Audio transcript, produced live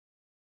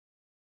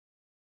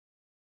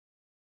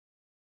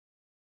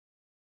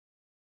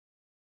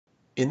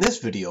In this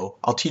video,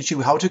 I'll teach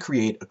you how to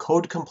create a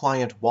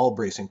code-compliant wall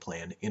bracing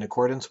plan in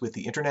accordance with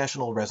the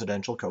International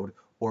Residential Code,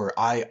 or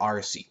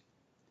IRC.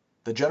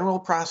 The general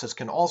process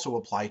can also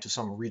apply to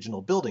some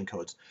regional building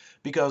codes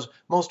because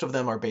most of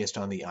them are based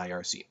on the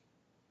IRC.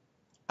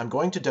 I'm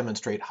going to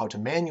demonstrate how to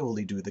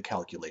manually do the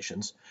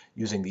calculations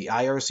using the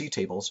IRC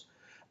tables,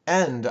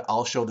 and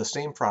I'll show the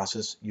same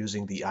process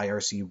using the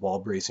IRC Wall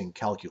Bracing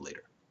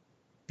Calculator.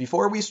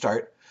 Before we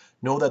start,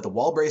 know that the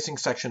wall bracing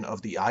section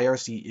of the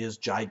IRC is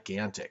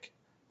gigantic.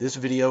 This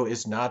video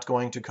is not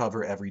going to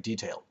cover every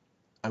detail.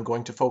 I'm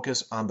going to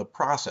focus on the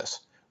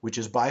process, which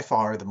is by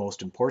far the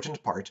most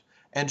important part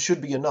and should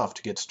be enough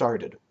to get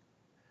started.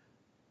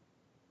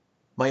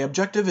 My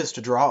objective is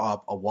to draw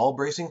up a wall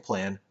bracing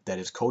plan that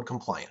is code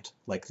compliant,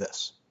 like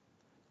this.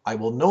 I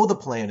will know the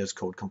plan is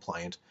code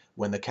compliant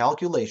when the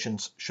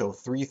calculations show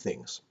three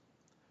things: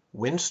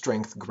 wind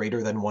strength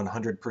greater than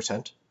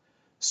 100%,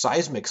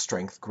 seismic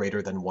strength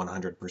greater than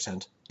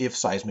 100% if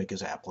seismic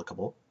is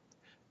applicable,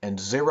 and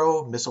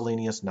zero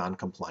miscellaneous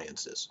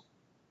non-compliances.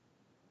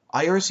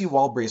 IRC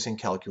wall bracing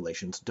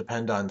calculations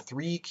depend on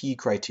three key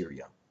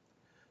criteria.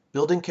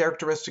 Building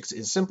characteristics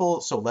is simple,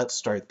 so let's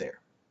start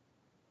there.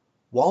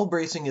 Wall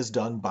bracing is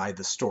done by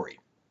the story.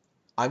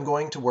 I'm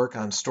going to work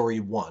on story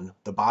 1,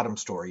 the bottom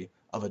story,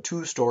 of a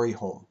 2-story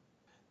home.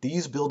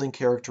 These building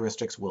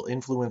characteristics will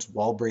influence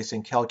wall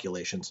bracing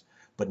calculations,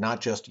 but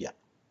not just yet.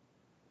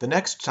 The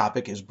next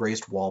topic is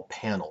braced wall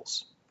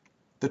panels.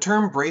 The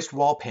term braced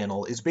wall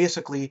panel is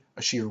basically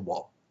a shear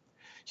wall.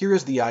 Here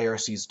is the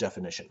IRC's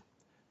definition.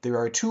 There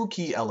are two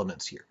key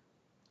elements here.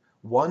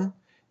 1,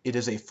 it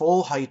is a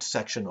full height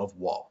section of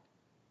wall.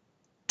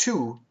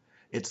 2,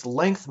 its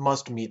length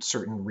must meet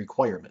certain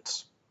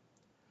requirements.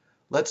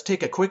 Let's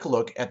take a quick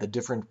look at the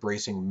different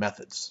bracing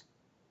methods.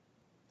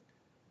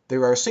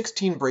 There are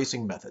 16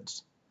 bracing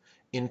methods.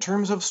 In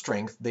terms of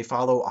strength, they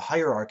follow a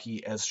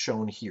hierarchy as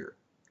shown here.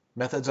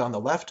 Methods on the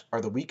left are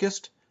the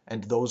weakest,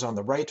 and those on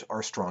the right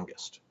are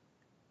strongest.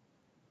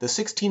 The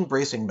 16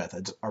 bracing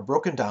methods are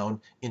broken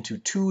down into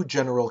two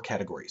general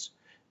categories: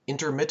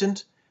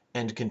 intermittent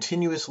and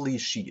continuously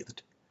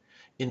sheathed.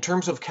 In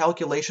terms of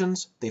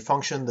calculations, they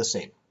function the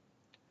same.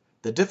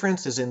 The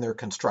difference is in their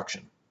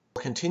construction.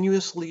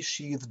 Continuously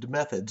sheathed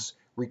methods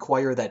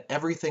require that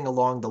everything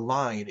along the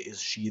line is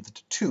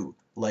sheathed too,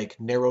 like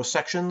narrow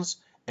sections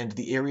and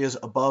the areas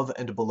above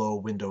and below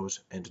windows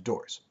and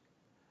doors.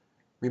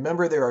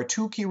 Remember, there are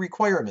two key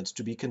requirements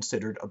to be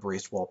considered a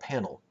braced wall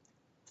panel: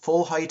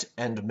 full height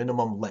and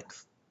minimum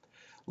length.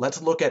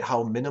 Let's look at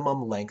how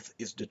minimum length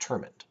is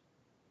determined.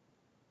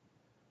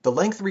 The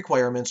length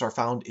requirements are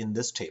found in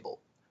this table,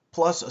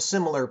 plus a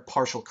similar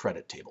partial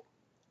credit table.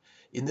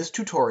 In this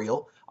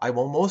tutorial, I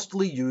will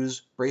mostly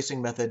use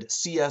bracing method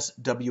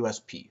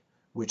CSWSP,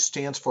 which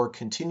stands for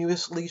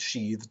Continuously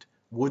Sheathed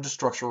Wood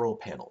Structural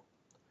Panel.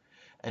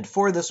 And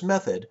for this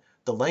method,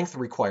 the length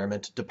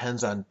requirement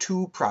depends on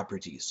two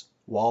properties: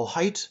 wall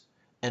height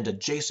and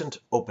adjacent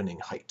opening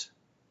height.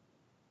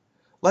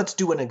 Let's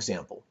do an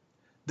example.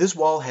 This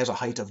wall has a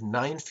height of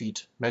 9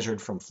 feet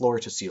measured from floor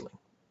to ceiling.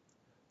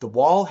 The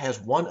wall has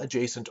one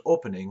adjacent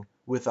opening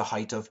with a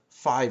height of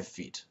 5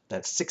 feet,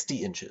 that's 60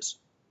 inches.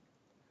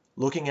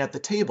 Looking at the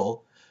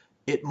table,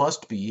 it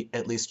must be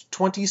at least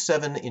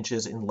 27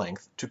 inches in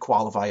length to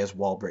qualify as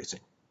wall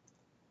bracing.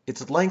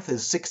 Its length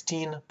is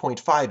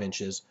 16.5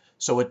 inches,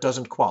 so it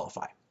doesn't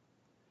qualify.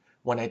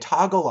 When I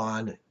toggle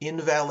on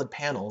invalid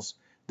panels,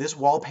 this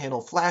wall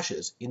panel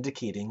flashes,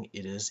 indicating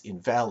it is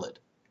invalid.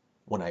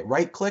 When I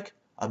right-click,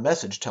 a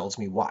message tells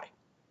me why.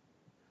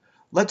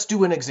 Let's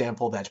do an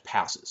example that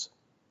passes.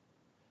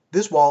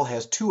 This wall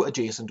has two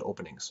adjacent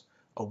openings,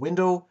 a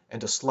window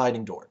and a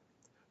sliding door.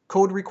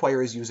 Code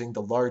requires using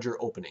the larger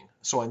opening,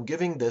 so I'm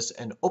giving this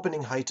an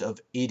opening height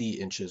of 80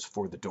 inches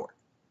for the door.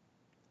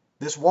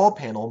 This wall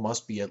panel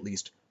must be at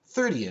least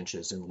 30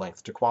 inches in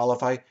length to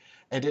qualify,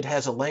 and it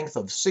has a length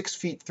of 6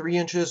 feet 3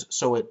 inches,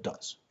 so it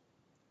does.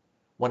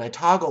 When I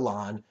toggle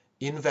on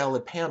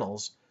invalid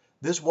panels,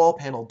 this wall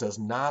panel does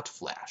not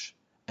flash,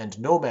 and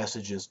no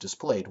message is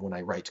displayed when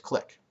I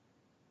right-click.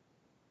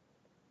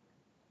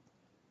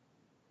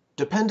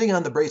 Depending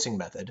on the bracing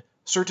method,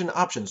 certain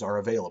options are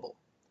available.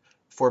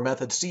 For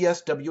method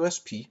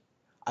CSWSP,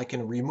 I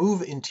can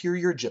remove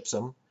interior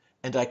gypsum,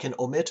 and I can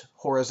omit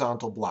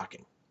horizontal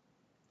blocking.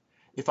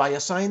 If I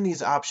assign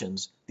these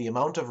options, the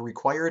amount of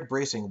required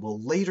bracing will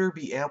later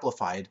be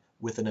amplified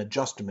with an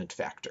adjustment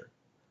factor.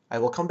 I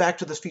will come back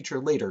to this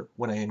feature later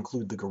when I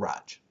include the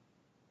garage.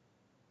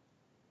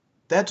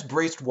 That's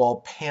braced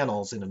wall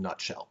panels in a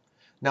nutshell.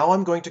 Now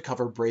I'm going to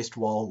cover braced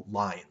wall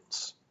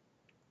lines.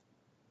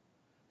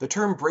 The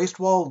term braced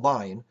wall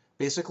line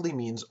basically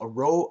means a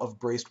row of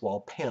braced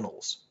wall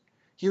panels.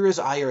 Here is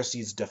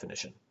IRC's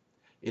definition.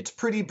 It's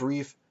pretty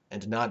brief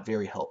and not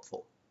very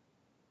helpful.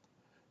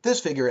 This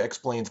figure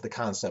explains the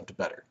concept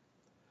better.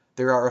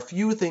 There are a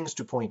few things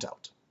to point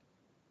out.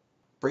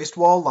 Braced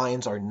wall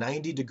lines are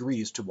 90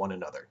 degrees to one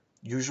another,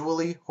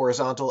 usually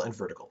horizontal and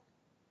vertical.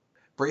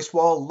 Braced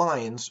wall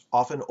lines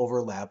often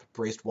overlap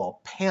braced wall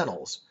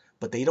panels,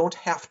 but they don't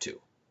have to.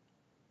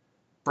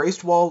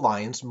 Braced wall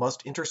lines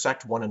must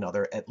intersect one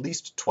another at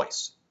least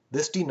twice.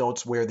 This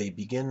denotes where they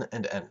begin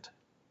and end.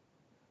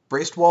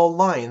 Braced wall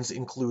lines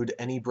include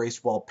any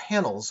braced wall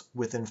panels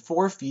within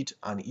 4 feet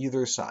on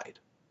either side.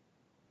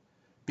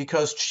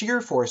 Because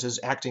shear forces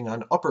acting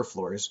on upper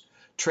floors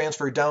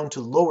transfer down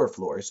to lower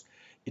floors,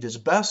 it is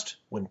best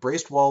when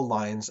braced wall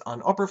lines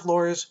on upper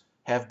floors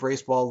have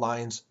braced wall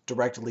lines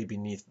directly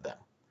beneath them,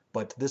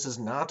 but this is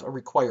not a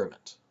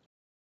requirement.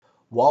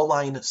 Wall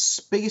line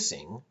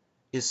spacing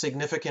is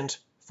significant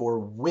for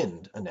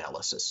wind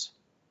analysis.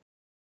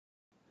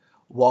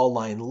 Wall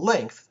line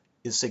length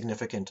is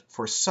significant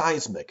for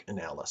seismic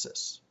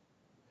analysis.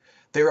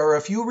 There are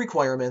a few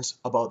requirements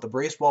about the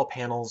braced wall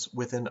panels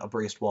within a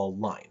braced wall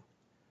line.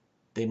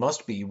 They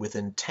must be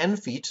within 10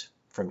 feet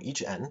from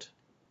each end,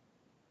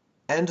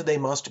 and they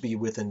must be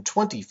within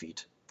 20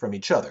 feet from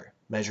each other,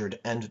 measured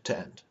end to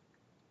end.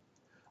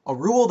 A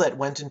rule that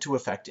went into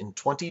effect in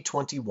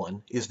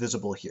 2021 is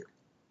visible here.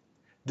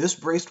 This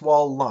braced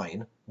wall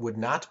line would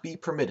not be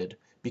permitted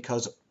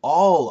because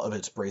all of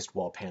its braced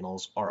wall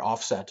panels are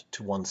offset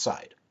to one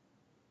side.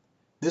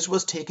 This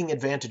was taking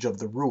advantage of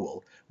the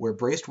rule where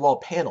braced wall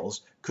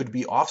panels could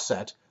be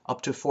offset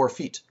up to 4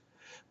 feet,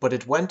 but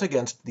it went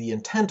against the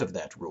intent of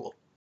that rule.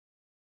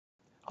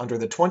 Under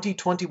the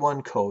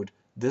 2021 code,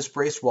 this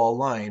braced wall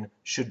line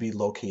should be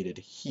located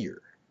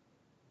here.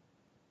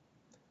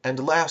 And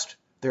last,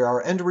 there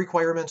are end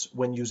requirements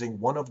when using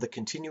one of the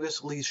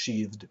continuously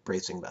sheathed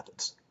bracing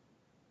methods.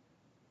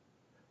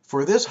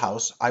 For this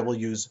house, I will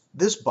use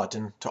this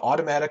button to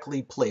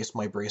automatically place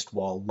my braced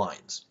wall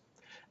lines.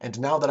 And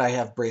now that I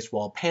have braced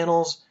wall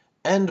panels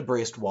and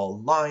braced wall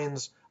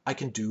lines, I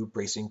can do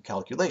bracing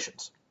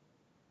calculations.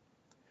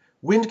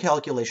 Wind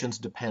calculations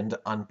depend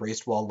on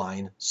braced wall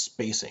line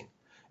spacing.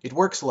 It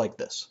works like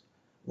this.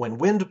 When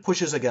wind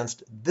pushes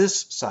against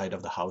this side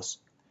of the house,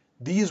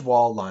 these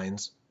wall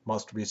lines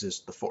must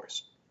resist the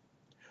force.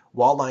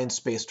 Wall lines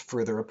spaced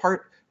further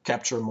apart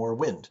capture more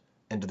wind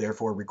and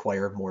therefore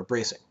require more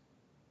bracing.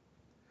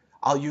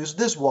 I'll use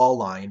this wall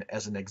line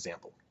as an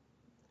example.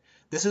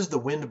 This is the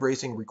wind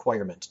bracing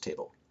requirement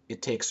table.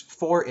 It takes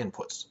 4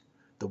 inputs: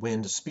 the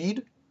wind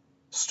speed,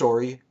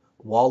 story,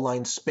 wall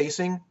line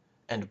spacing,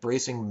 and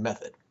bracing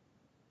method.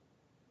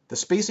 The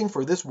spacing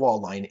for this wall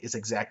line is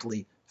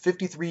exactly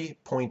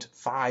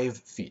 53.5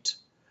 feet,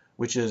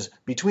 which is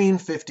between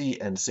 50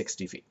 and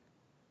 60 feet.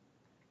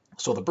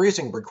 So the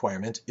bracing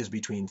requirement is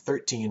between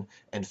 13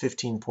 and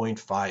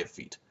 15.5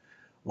 feet.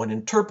 When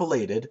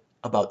interpolated,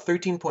 about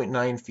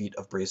 13.9 feet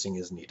of bracing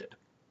is needed.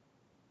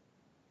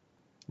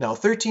 Now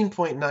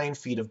 13.9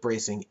 feet of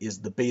bracing is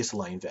the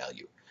baseline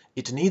value.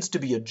 It needs to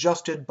be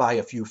adjusted by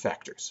a few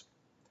factors.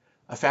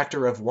 A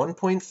factor of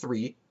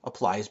 1.3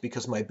 applies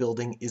because my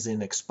building is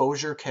in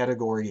exposure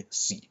category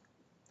C.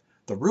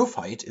 The roof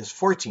height is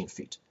 14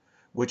 feet,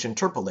 which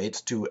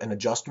interpolates to an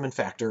adjustment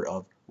factor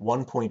of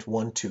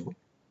 1.12.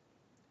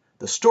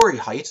 The story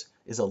height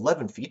is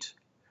 11 feet,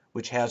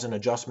 which has an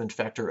adjustment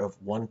factor of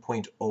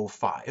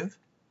 1.05.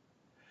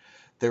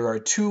 There are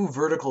 2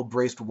 vertical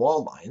braced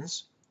wall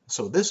lines,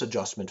 so this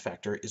adjustment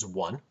factor is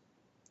 1.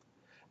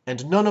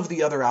 And none of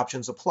the other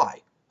options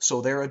apply,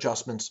 so their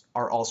adjustments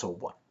are also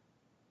 1.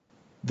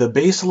 The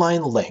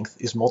baseline length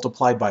is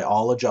multiplied by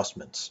all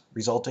adjustments,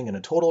 resulting in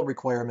a total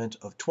requirement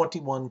of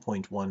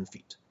 21.1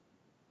 feet.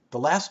 The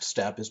last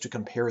step is to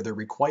compare the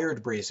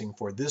required bracing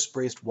for this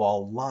braced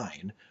wall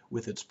line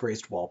with its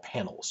braced wall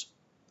panels.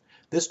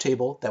 This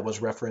table that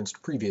was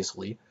referenced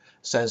previously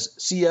says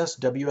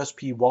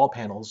CS-WSP wall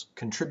panels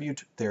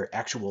contribute their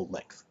actual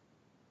length.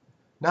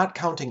 Not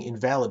counting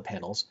invalid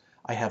panels,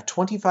 I have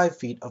 25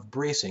 feet of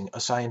bracing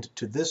assigned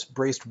to this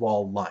braced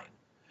wall line.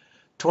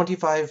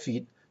 25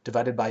 feet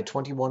divided by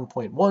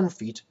 21.1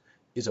 feet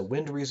is a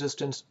wind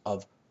resistance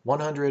of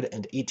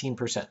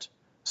 118%,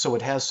 so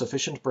it has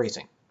sufficient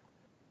bracing.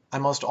 I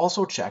must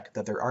also check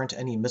that there aren't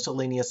any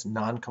miscellaneous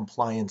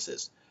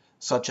non-compliances,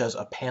 such as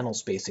a panel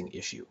spacing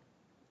issue.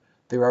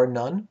 There are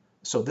none,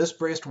 so this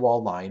braced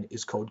wall line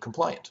is code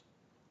compliant.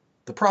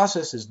 The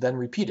process is then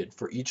repeated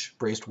for each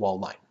braced wall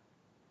line.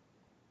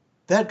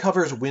 That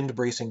covers wind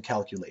bracing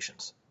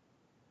calculations.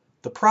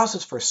 The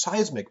process for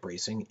seismic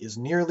bracing is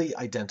nearly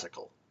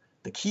identical.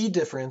 The key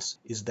difference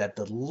is that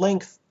the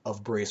length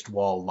of braced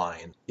wall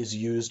line is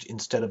used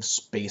instead of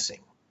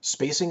spacing.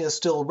 Spacing is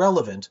still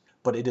relevant,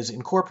 but it is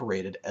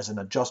incorporated as an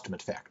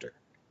adjustment factor.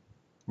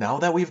 Now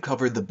that we've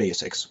covered the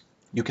basics,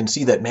 you can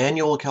see that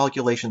manual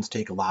calculations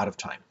take a lot of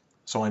time,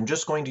 so I'm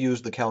just going to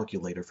use the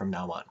calculator from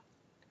now on.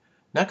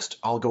 Next,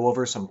 I'll go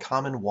over some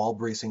common wall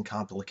bracing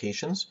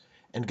complications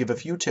and give a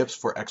few tips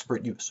for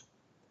expert use.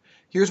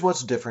 Here's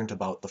what's different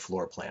about the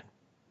floor plan.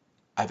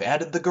 I've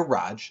added the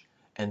garage,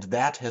 and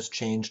that has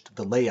changed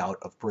the layout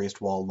of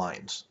braced wall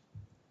lines.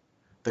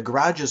 The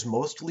garage is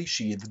mostly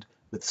sheathed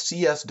with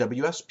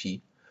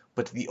CS-WSP,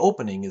 but the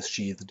opening is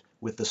sheathed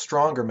with the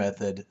stronger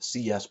method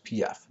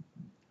CSPF.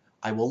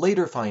 I will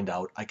later find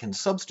out I can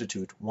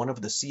substitute one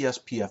of the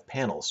CSPF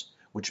panels,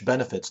 which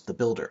benefits the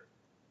builder.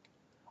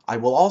 I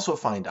will also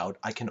find out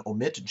I can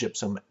omit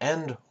gypsum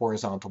and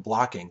horizontal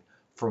blocking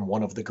from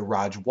one of the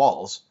garage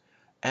walls,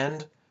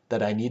 and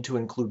that I need to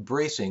include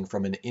bracing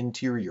from an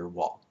interior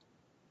wall.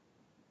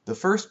 The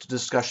first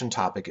discussion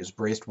topic is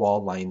braced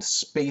wall line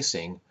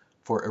spacing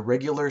for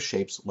irregular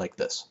shapes like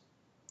this.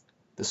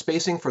 The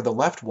spacing for the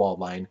left wall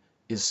line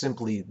is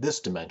simply this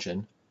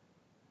dimension,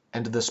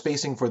 and the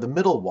spacing for the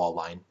middle wall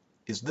line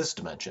is this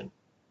dimension.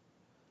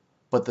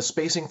 But the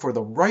spacing for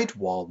the right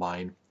wall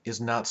line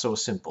is not so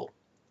simple.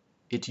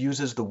 It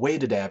uses the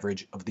weighted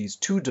average of these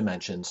two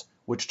dimensions,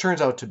 which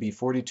turns out to be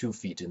 42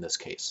 feet in this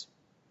case.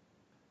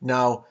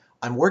 Now,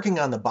 I'm working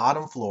on the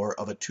bottom floor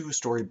of a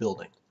two-story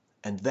building,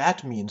 and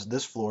that means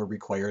this floor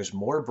requires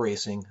more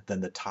bracing than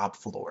the top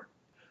floor.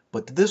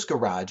 But this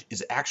garage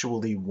is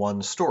actually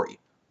one story,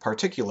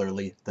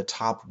 particularly the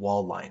top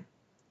wall line.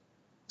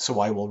 So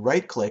I will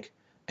right-click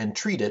and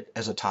treat it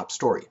as a top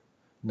story.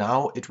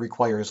 Now it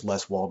requires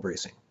less wall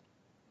bracing.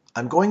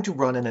 I'm going to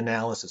run an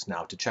analysis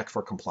now to check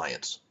for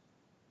compliance.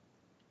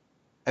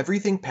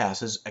 Everything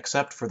passes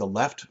except for the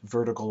left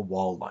vertical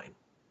wall line.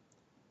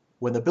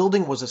 When the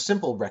building was a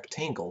simple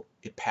rectangle,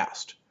 it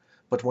passed,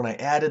 but when I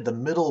added the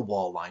middle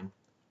wall line,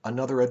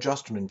 another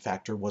adjustment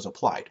factor was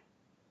applied.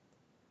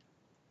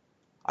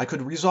 I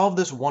could resolve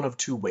this one of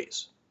two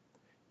ways: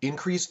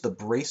 increase the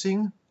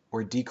bracing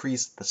or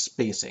decrease the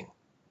spacing.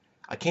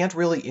 I can't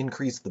really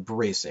increase the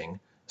bracing,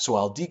 so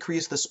I'll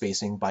decrease the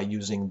spacing by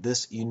using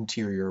this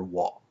interior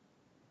wall.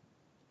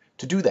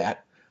 To do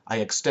that, I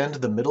extend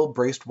the middle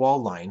braced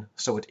wall line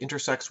so it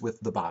intersects with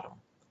the bottom.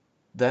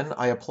 Then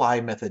I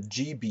apply method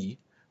GB,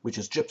 which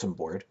is gypsum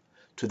board,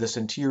 to this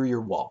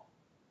interior wall.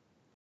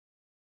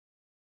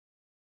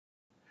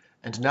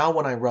 And now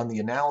when I run the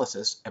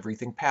analysis,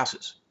 everything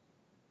passes.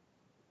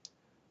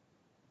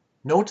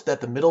 Note that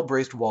the middle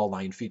braced wall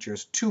line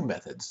features two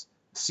methods,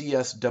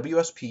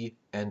 CS-WSP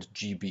and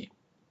GB.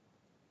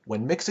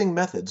 When mixing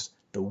methods,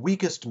 the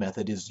weakest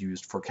method is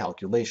used for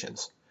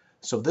calculations,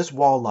 so this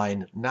wall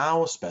line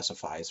now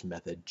specifies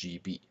method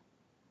GB.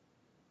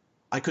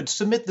 I could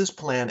submit this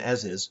plan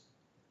as is,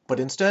 but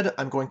instead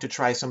I'm going to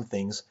try some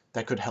things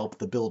that could help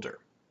the builder.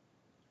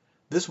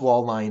 This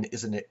wall line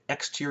is an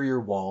exterior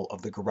wall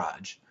of the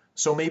garage,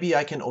 so maybe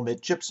I can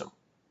omit gypsum.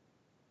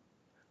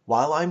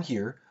 While I'm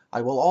here,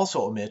 I will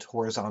also omit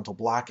horizontal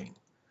blocking.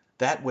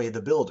 That way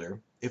the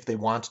builder, if they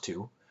want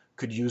to,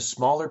 could use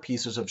smaller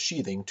pieces of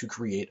sheathing to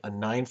create a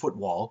 9-foot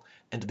wall,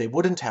 and they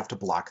wouldn't have to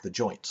block the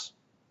joints.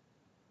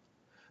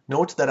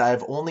 Note that I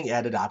have only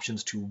added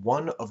options to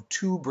one of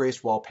two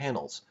braced wall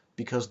panels,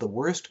 because the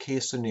worst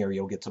case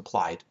scenario gets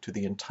applied to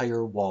the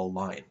entire wall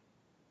line.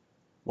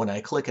 When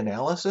I click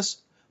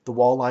Analysis, the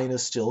wall line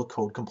is still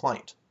code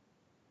compliant.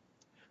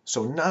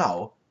 So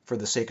now, for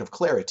the sake of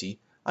clarity,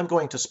 I'm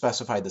going to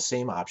specify the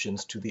same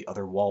options to the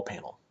other wall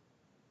panel.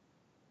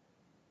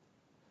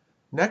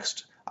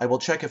 Next, I will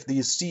check if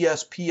these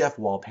CSPF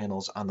wall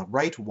panels on the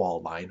right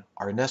wall line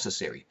are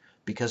necessary,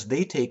 because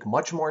they take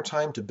much more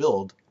time to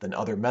build than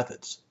other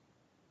methods.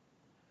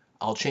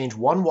 I'll change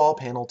one wall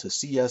panel to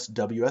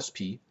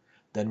CS-WSP,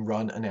 then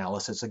run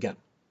analysis again.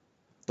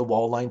 The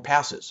wall line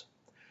passes.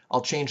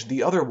 I'll change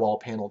the other wall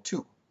panel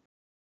too.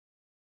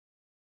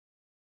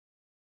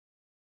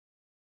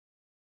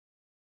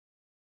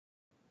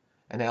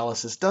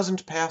 Analysis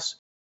doesn't pass,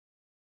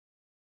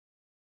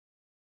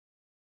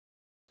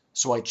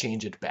 so I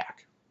change it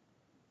back.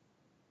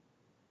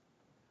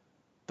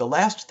 The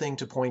last thing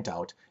to point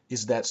out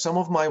is that some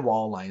of my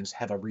wall lines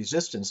have a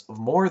resistance of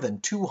more than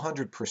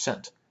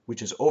 200%,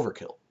 which is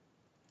overkill.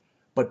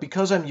 But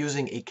because I'm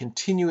using a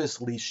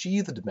continuously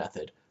sheathed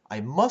method,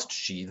 I must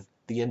sheathe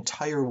the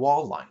entire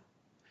wall line.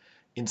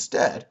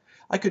 Instead,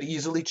 I could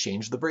easily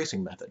change the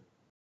bracing method.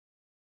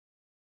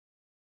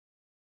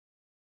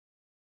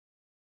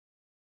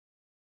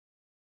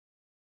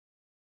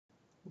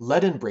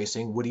 Lead-in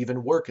bracing would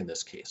even work in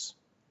this case.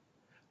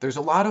 There's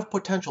a lot of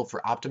potential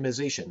for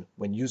optimization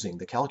when using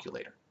the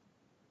calculator.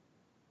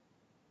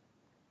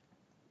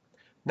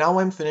 Now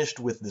I'm finished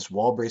with this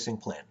wall bracing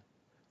plan,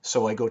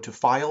 so I go to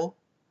File,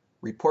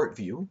 Report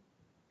View,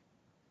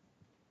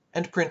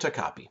 and print a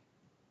copy.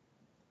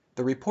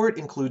 The report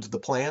includes the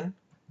plan,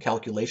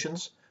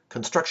 calculations,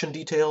 construction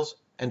details,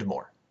 and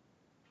more.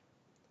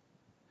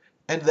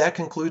 And that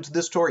concludes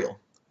this tutorial.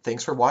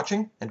 Thanks for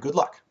watching, and good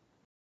luck!